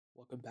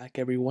Welcome back,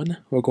 everyone.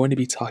 We're going to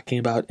be talking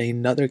about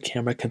another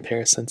camera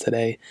comparison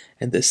today,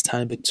 and this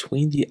time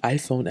between the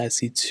iPhone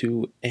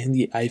SE2 and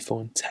the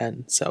iPhone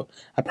 10. So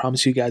I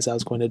promised you guys I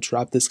was going to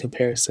drop this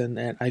comparison,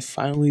 and I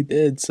finally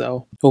did.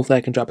 So hopefully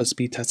I can drop a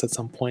speed test at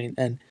some point.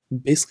 And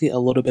basically a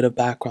little bit of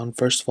background.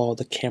 First of all,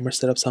 the camera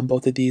setups on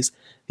both of these.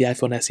 The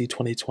iPhone SE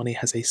 2020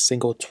 has a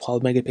single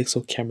 12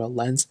 megapixel camera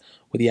lens,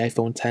 where the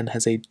iPhone 10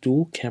 has a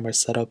dual camera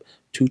setup,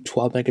 two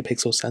 12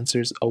 megapixel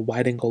sensors, a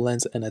wide angle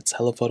lens, and a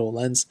telephoto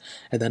lens.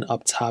 And then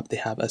up top, they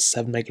have a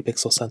 7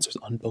 megapixel sensors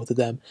on both of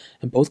them,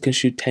 and both can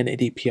shoot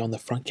 1080p on the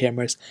front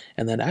cameras,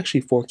 and then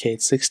actually 4K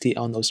at 60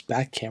 on those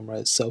back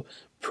cameras. So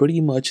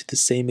pretty much the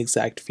same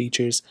exact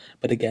features,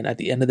 but again, at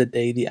the end of the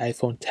day, the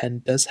iPhone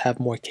 10 does have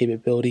more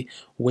capability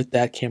with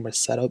that camera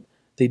setup.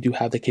 They do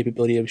have the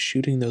capability of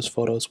shooting those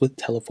photos with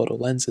telephoto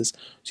lenses,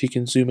 so you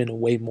can zoom in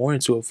way more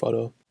into a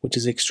photo, which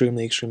is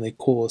extremely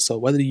cool. So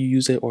whether you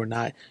use it or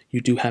not,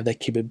 you do have that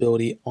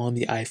capability on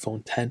the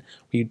iPhone 10,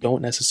 where you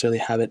don't necessarily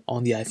have it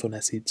on the iPhone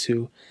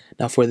SE2.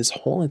 Now for this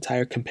whole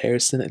entire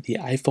comparison, the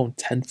iPhone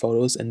 10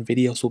 photos and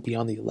videos will be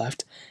on the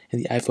left, and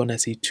the iPhone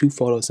SE2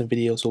 photos and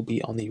videos will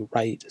be on the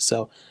right.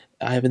 So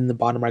I have in the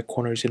bottom right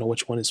corners,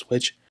 which one is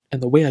which.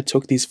 And the way I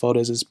took these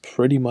photos is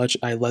pretty much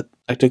I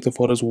took the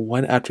photos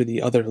one after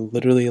the other,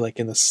 literally like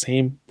in the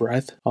same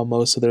breath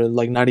almost. So they're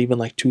like not even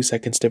like 2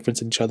 seconds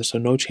difference in each other. So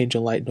no change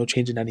in light, no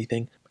change in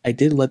anything. I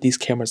did let these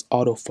cameras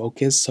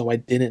autofocus, so I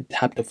didn't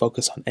tap to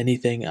focus on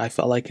anything. I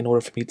felt like in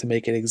order for me to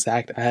make it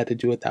exact, I had to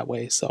do it that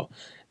way. So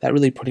that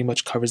really pretty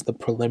much covers the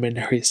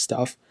preliminary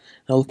stuff.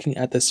 Now looking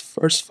at this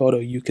first photo,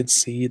 you can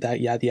see that,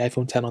 yeah, the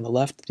iPhone 10 on the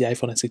left, the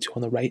iPhone SE2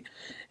 on the right.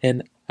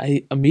 And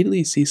I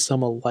immediately see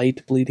some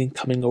light bleeding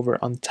coming over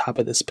on top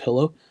of this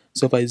pillow.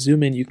 So if I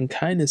zoom in, you can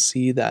kind of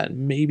see that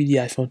maybe the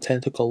iPhone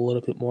 10 took a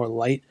little bit more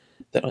light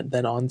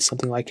than on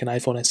something like an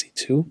iPhone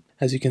SE2.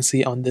 As you can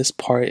see on this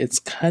part, it's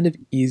kind of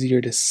easier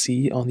to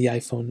see on the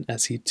iPhone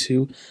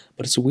SE2,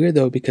 but it's weird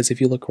though, because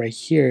if you look right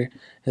here,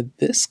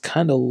 this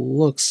kind of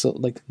looks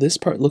like this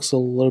part looks a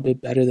little bit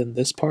better than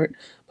this part,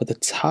 but the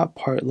top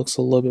part looks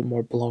a little bit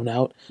more blown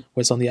out,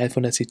 whereas on the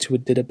iPhone SE2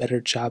 it did a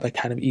better job at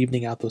kind of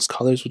evening out those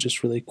colors, which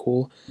is really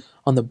cool.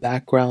 On the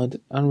background,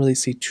 I don't really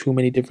see too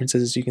many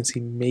differences. As you can see,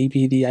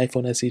 maybe the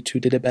iPhone SE2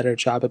 did a better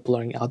job at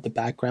blurring out the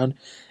background,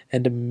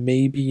 and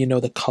maybe,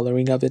 the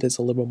coloring of it is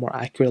a little bit more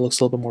accurate. It looks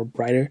a little bit more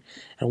brighter.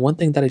 And one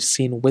thing that I've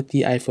seen with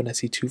the iPhone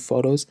SE2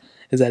 photos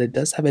is that it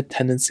does have a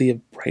tendency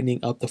of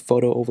brightening up the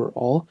photo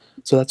overall.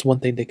 So that's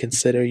one thing to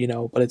consider,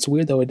 but it's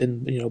weird though it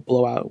didn't,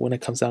 blow out when it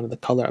comes down to the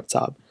color up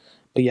top.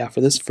 But yeah, for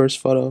this first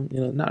photo,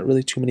 not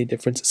really too many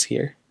differences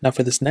here. Now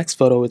for this next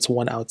photo, it's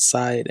one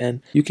outside,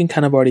 and you can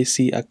kind of already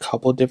see a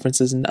couple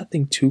differences,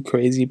 nothing too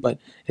crazy, but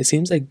it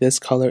seems like this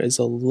color is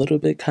a little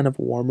bit kind of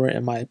warmer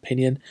in my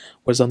opinion,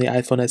 whereas on the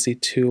iPhone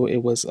SE2,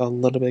 it was a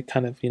little bit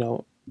kind of,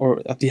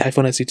 or the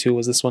iPhone SE2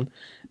 was this one.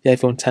 The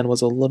iPhone 10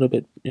 was a little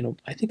bit,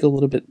 I think a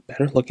little bit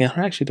better looking.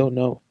 I actually don't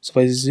know. So if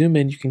I zoom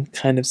in, you can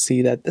kind of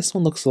see that this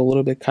one looks a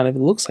little bit it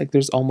looks like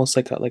there's almost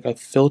like a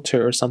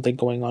filter or something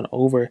going on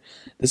over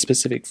this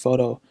specific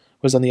photo.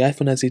 Whereas on the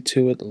iPhone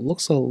SE2, it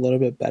looks a little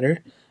bit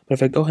better. But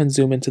if I go ahead and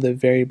zoom into the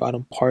very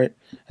bottom part,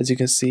 as you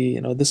can see,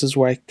 this is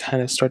where I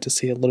kind of start to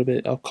see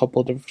a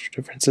couple of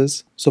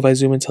differences. So if I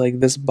zoom into like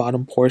this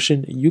bottom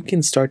portion, you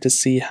can start to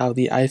see how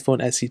the iPhone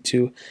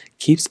SE2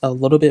 keeps a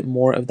little bit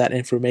more of that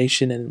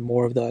information and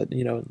more of the,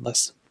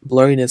 less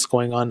blurriness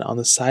going on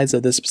the sides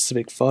of this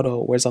specific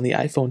photo, whereas on the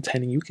iPhone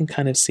 10 you can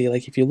kind of see,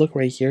 like if you look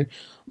right here,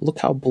 look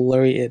how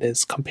blurry it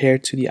is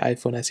compared to the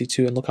iPhone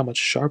SE2, and look how much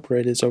sharper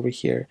it is over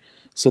here.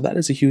 So that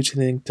is a huge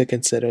thing to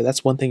consider.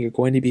 That's one thing you're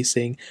going to be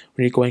seeing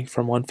when you're going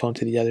from one phone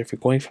to the other. If you're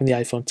going from the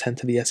iPhone 10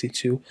 to the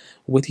SE2,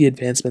 with the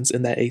advancements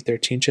in that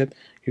A13 chip,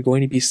 you're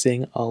going to be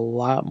seeing a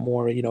lot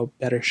more,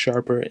 better,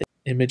 sharper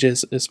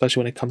images,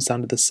 especially when it comes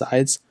down to the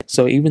sides.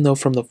 So even though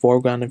from the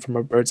foreground and from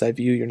a bird's eye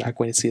view, you're not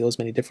going to see those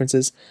many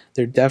differences,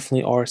 there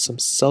definitely are some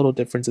subtle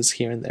differences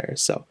here and there.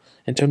 So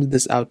in terms of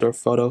this outdoor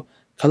photo,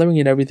 coloring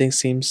and everything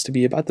seems to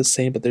be about the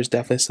same, but there's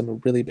definitely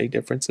some really big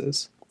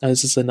differences. Now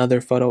this is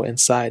another photo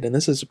inside, and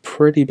this is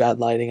pretty bad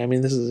lighting. I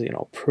mean, this is,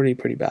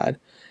 pretty bad.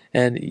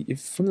 And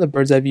from the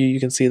bird's eye view, you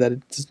can see that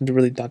it's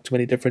really not too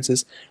many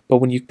differences. But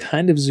when you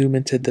kind of zoom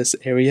into this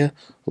area,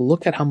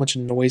 look at how much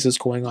noise is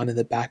going on in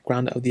the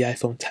background of the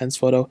iPhone 10's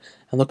photo,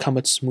 and look how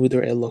much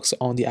smoother it looks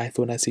on the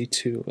iPhone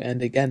SE2.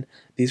 And again,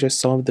 these are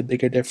some of the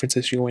bigger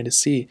differences you're going to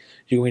see.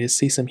 You're going to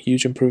see some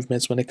huge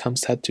improvements when it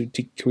comes to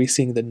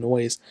decreasing the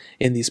noise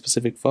in these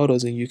specific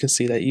photos. And you can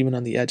see that even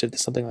on the edge of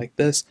something like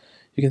this,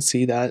 you can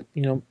see that,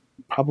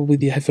 probably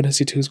the iPhone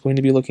SE2 is going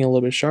to be looking a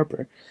little bit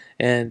sharper.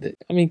 And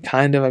I mean,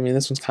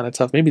 this one's kind of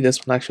tough. Maybe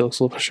this one actually looks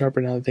a little bit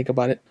sharper now that I think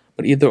about it.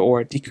 But either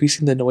or,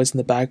 decreasing the noise in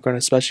the background,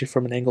 especially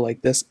from an angle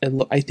like this,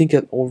 I think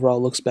it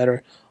overall looks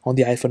better on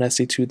the iPhone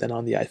SE2 than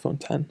on the iPhone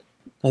 10.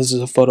 This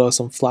is a photo of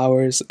some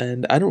flowers,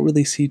 and I don't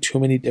really see too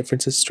many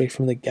differences straight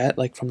from the get,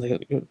 like from the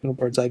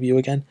bird's eye view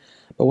again.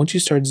 But once you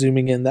start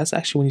zooming in, that's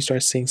actually when you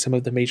start seeing some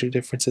of the major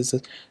differences.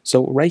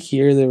 So right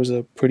here, there was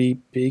a pretty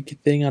big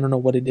thing. I don't know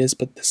what it is,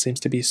 but this seems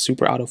to be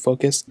super out of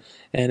focus,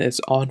 and it's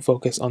on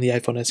focus on the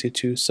iPhone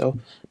SE2. So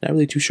not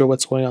really too sure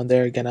what's going on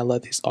there. Again, I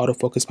let these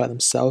autofocus by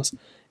themselves.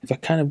 If I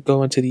kind of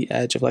go into the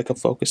edge of like a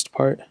focused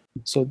part,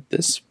 so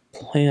this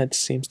plant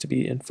seems to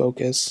be in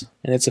focus,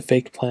 and it's a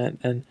fake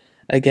plant. And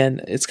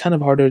again, it's kind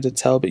of harder to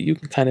tell, but you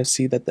can kind of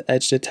see that the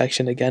edge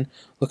detection, again,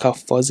 look how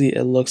fuzzy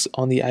it looks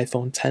on the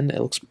iPhone 10. It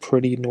looks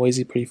pretty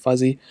noisy, pretty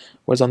fuzzy,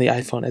 whereas on the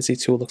iPhone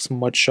SE2, it looks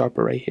much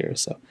sharper right here.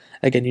 So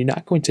again, you're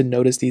not going to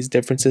notice these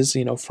differences,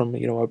 from,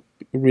 a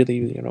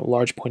really,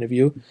 large point of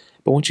view.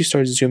 But once you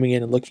start zooming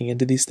in and looking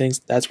into these things,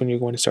 that's when you're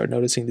going to start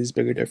noticing these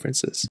bigger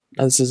differences.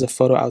 Now, this is a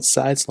photo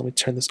outside, so let me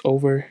turn this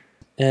over.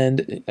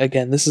 And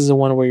again, this is the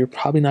one where you're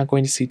probably not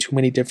going to see too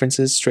many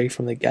differences straight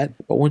from the get,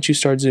 but once you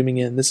start zooming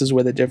in, this is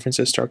where the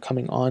differences start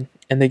coming on.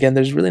 And again,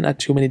 there's really not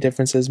too many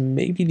differences.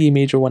 Maybe the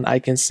major one I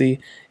can see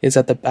is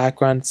that the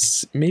background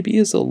maybe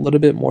is a little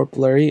bit more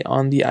blurry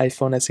on the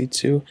iPhone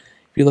SE2.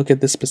 If you look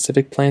at this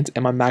specific plant,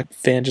 and my Mac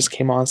fan just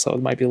came on, so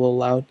it might be a little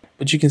loud,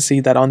 but you can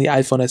see that on the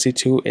iPhone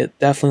SE2, it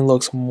definitely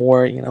looks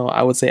more,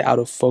 I would say out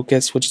of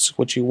focus, which is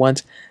what you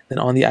want, than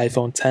on the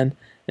iPhone 10.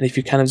 And if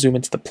you kind of zoom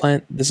into the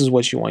plant, this is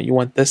what you want. You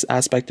want this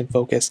aspect in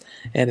focus,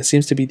 and it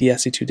seems to be the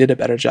SE2 did a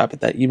better job at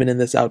that, even in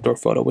this outdoor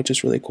photo, which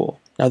is really cool.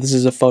 Now, this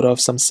is a photo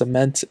of some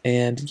cement,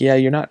 and yeah,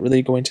 you're not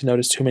really going to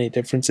notice too many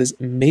differences.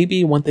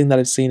 Maybe one thing that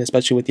I've seen,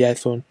 especially with the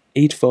iPhone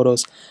 8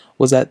 photos,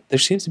 was that there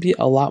seems to be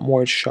a lot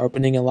more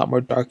sharpening, a lot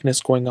more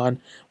darkness going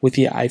on with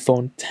the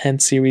iPhone 10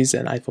 series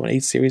and iPhone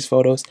 8 series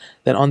photos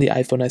than on the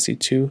iPhone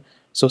SE2.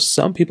 So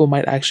some people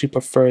might actually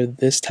prefer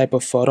this type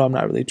of photo. I'm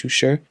not really too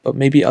sure, but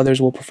maybe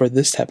others will prefer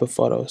this type of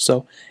photo.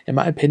 So in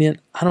my opinion,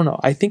 I don't know.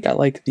 I think I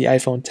like the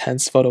iPhone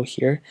 10's photo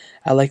here.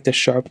 I like the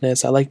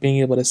sharpness. I like being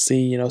able to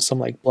see, some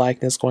like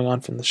blackness going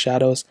on from the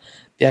shadows.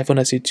 The iPhone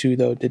SE2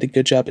 though did a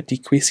good job at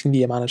decreasing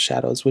the amount of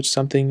shadows, which is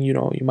something, you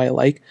might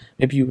like.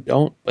 Maybe you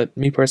don't, but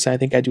me personally, I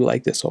think I do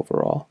like this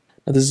overall.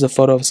 Now, this is a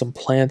photo of some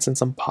plants and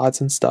some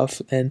pots and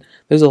stuff, and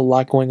there's a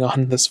lot going on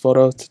in this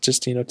photo to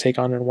just, take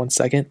on in 1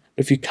 second.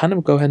 But if you kind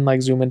of go ahead and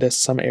like zoom into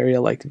some area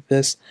like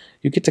this,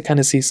 you get to kind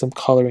of see some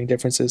coloring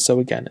differences.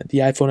 So again, the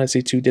iPhone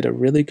SE2 did a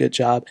really good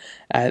job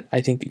at, I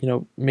think,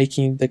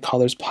 making the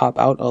colors pop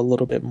out a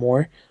little bit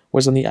more.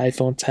 Whereas on the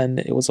iPhone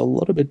 10, it was a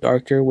little bit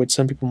darker, which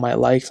some people might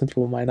like, some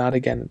people might not.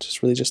 Again, it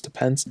just really just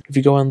depends. If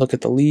you go and look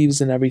at the leaves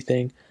and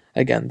everything,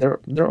 again,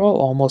 they're all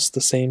almost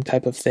the same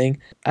type of thing.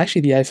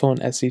 Actually, the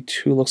iPhone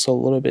SE2 looks a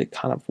little bit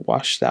kind of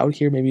washed out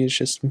here. Maybe it's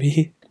just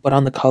me. But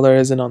on the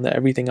colors and on the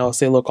everything else,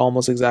 they look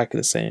almost exactly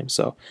the same.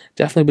 So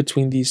definitely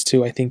between these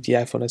two, I think the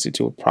iPhone SE2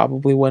 will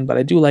probably win. But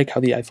I do like how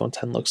the iPhone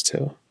 10 looks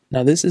too.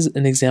 Now, this is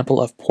an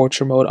example of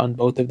portrait mode on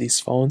both of these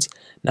phones.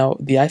 Now,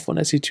 the iPhone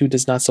SE2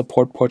 does not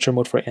support portrait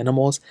mode for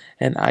animals,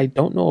 and I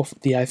don't know if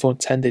the iPhone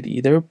 10 did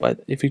either,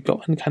 but if you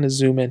go and kind of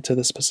zoom into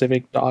the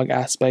specific dog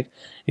aspect,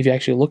 if you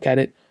actually look at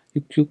it,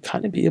 you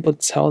kind of be able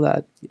to tell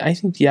that I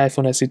think the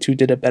iPhone SE2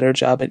 did a better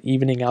job at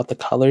evening out the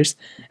colors.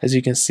 As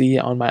you can see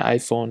on my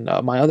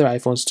iPhone, my other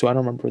iPhones too, I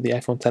don't remember the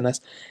iPhone 10s,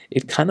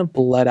 it kind of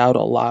bled out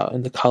a lot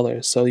in the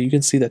colors. So you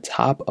can see the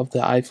top of the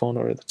iPhone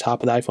or the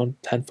top of the iPhone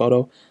 10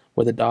 photo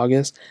where the dog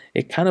is,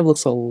 it kind of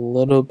looks a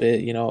little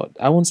bit,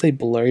 I wouldn't say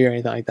blurry or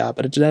anything like that,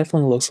 but it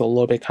definitely looks a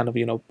little bit kind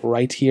of,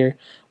 bright here,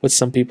 which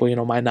some people,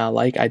 might not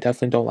like. I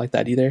definitely don't like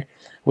that either.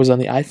 Whereas on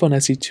the iPhone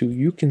SE2,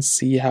 you can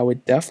see how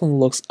it definitely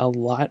looks a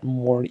lot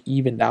more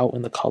evened out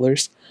in the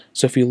colors.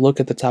 So if you look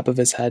at the top of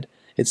his head,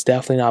 it's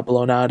definitely not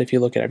blown out. If you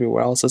look at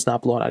everywhere else, it's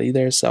not blown out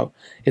either. So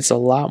it's a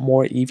lot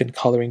more even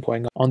coloring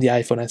going on the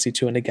iPhone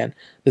SE2. And again,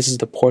 this is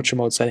the portrait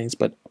mode settings,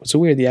 but it's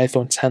weird. The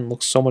iPhone 10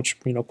 looks so much,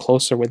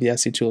 closer where the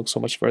SE2 looks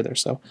so much further.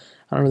 So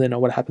I don't really know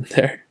what happened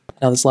there.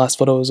 Now, this last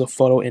photo is a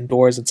photo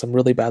indoors and some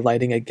really bad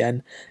lighting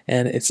again.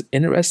 And it's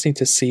interesting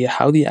to see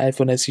how the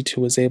iPhone SE2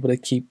 was able to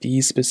keep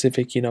these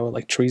specific,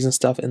 like trees and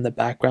stuff in the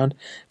background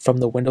from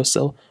the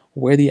windowsill,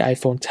 where the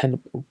iPhone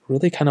 10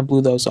 really kind of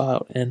blew those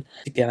out. And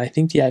again, I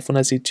think the iPhone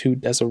SE2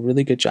 does a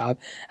really good job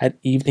at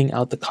evening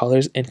out the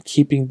colors and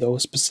keeping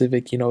those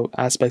specific,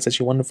 aspects that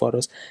you want in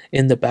photos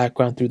in the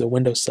background through the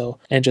windowsill.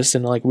 And just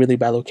in like really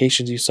bad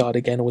locations, you saw it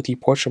again with the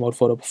portrait mode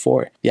photo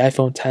before. The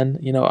iPhone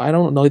 10, I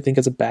don't really think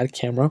it's a bad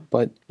camera,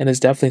 and it's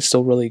definitely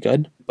still really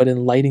good. But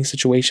in lighting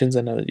situations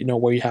and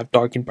where you have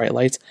dark and bright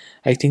lights,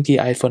 I think the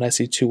iPhone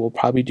SE2 will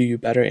probably do you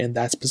better in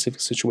that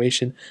specific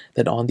situation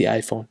than on the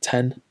iPhone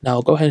 10. Now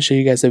I'll go ahead and show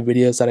you guys the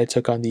videos that I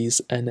took on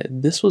these, and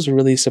this was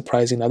really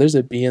surprising. Now there's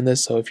a bee in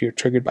this, so if you're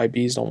triggered by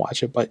bees, don't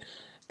watch it, but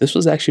this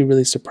was actually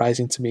really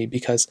surprising to me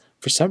because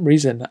for some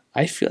reason,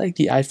 I feel like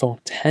the iPhone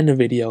 10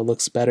 video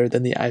looks better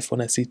than the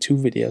iPhone SE2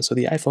 video. So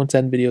the iPhone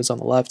 10 video is on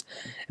the left,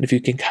 and if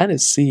you can kind of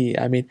see,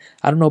 I mean,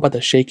 I don't know about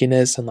the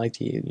shakiness and like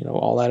the,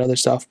 all that other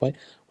stuff, but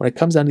when it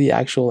comes down to the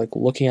actual like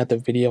looking at the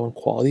video and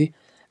quality,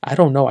 I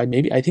don't know. I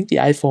think the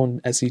iPhone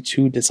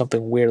SE2 did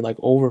something weird, like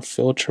over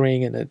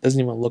filtering, and it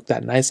doesn't even look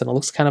that nice, and it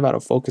looks kind of out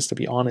of focus to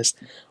be honest.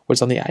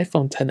 Whereas on the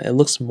iPhone 10, it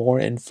looks more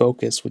in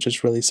focus, which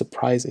is really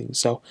surprising.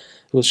 So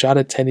it was shot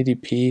at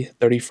 1080p,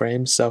 30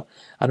 frames. So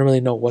I don't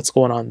really know what's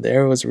going on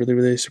there. It was really,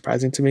 really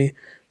surprising to me.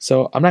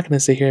 So I'm not going to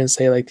sit here and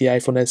say like the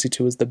iPhone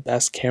SE2 is the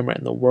best camera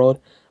in the world,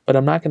 but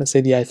I'm not going to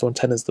say the iPhone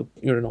 10 is the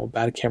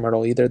bad camera at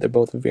all either. They're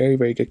both very,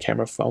 very good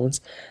camera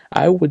phones.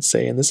 I would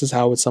say, and this is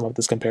how I would sum up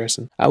this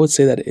comparison, I would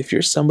say that if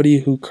you're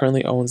somebody who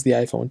currently owns the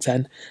iPhone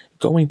 10,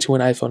 going to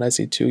an iPhone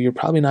SE2, you're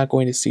probably not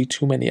going to see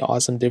too many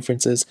awesome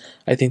differences.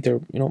 I think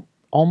they're,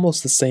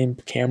 almost the same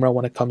camera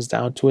when it comes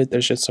down to it.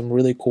 There's just some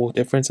really cool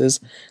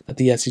differences that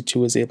the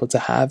SE2 is able to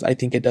have. I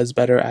think it does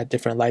better at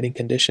different lighting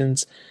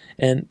conditions,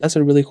 and that's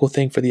a really cool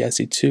thing for the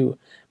SE2.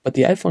 But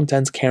the iPhone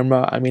 10's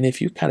camera, I mean, if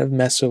you kind of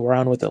mess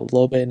around with it a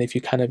little bit, and if you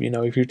kind of,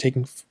 if you're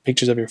taking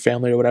pictures of your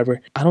family or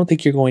whatever, I don't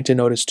think you're going to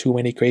notice too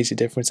many crazy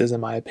differences,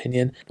 in my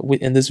opinion.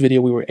 In this video,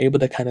 we were able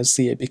to kind of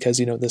see it because,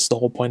 this is the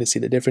whole point, to see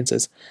the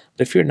differences.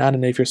 But if you're not,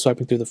 and if you're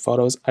swiping through the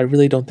photos, I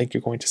really don't think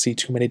you're going to see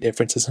too many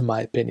differences, in my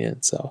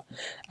opinion. So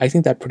I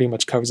think that pretty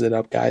much covers it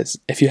up, guys.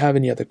 If you have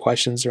any other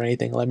questions or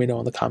anything, let me know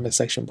in the comment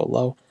section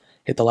below.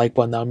 Hit the like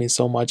button, that would mean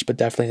so much, but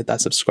definitely hit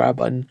that subscribe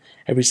button.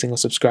 Every single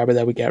subscriber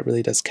that we get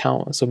really does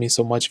count, so it means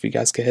so much if you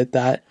guys could hit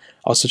that.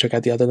 Also, check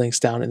out the other links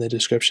down in the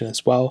description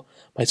as well.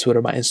 My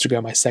Twitter, my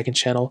Instagram, my second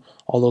channel,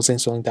 all those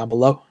links are linked down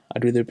below.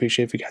 I'd really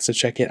appreciate if you guys to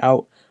check it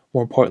out.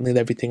 More importantly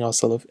than everything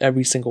else, I love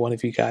every single one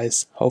of you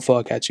guys. Hopefully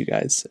I'll catch you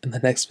guys in the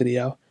next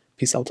video.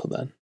 Peace out till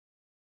then.